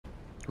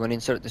want to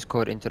insert this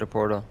code into the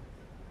portal.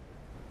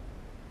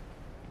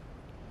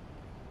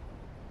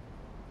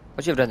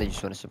 Once you've done that, you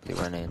just want to simply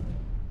run in.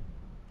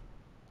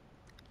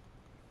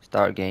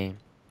 Start game.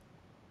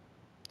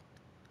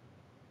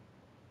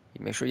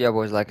 Make sure you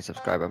boys like and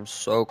subscribe. I'm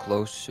so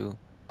close to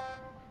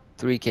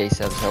 3K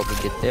subs. Help me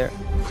get there.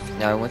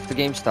 Now, once the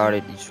game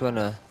started, you just want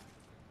to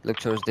look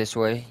towards this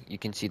way. You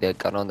can see that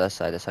gun on that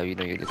side. That's how you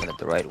know you're looking at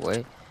the right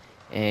way.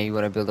 And you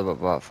want to build up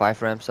about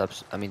 5 ramps up.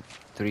 I mean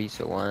 3.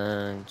 So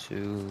 1,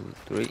 2,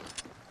 3.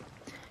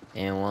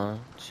 And 1,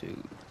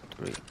 2,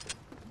 3.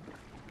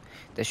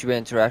 There should be an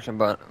interaction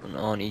button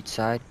on each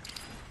side.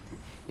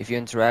 If you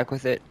interact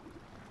with it,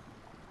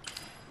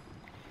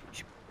 you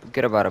should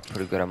get about a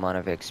pretty good amount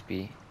of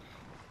XP.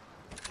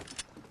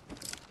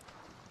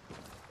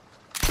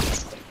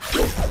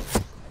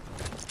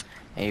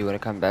 And you want to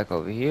come back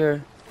over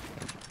here.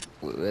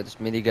 Where this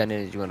minigun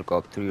is, you want to go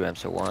up 3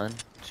 ramps. So 1,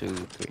 2,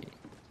 3.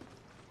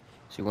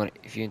 So you want,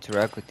 if you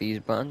interact with these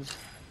buttons,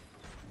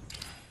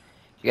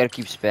 you gotta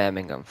keep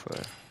spamming them for.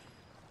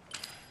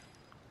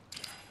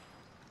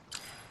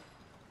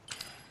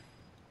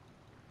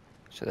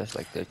 So that's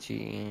like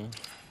 13.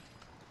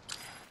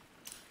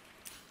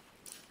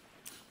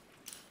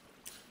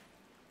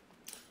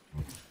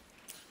 You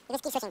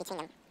just keep switching between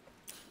them.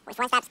 If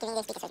one stops giving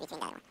you XP, you can switch between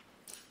the other one.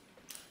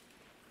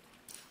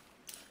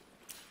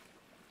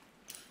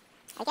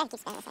 You gotta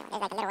keep spamming the same one.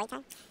 There's like a little wait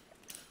time.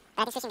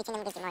 But I think switching between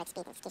them gives you more XP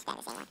than keep spamming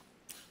the same one.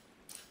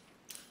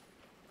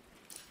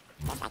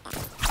 Just like that. So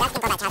you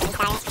can go back to how to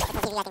restart it.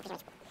 It'll give you, I think, pretty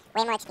much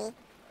way more XP.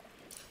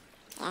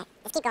 Yeah,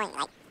 just keep going,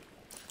 like,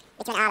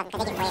 between all of them,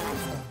 because they give way more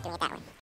XP doing it that way.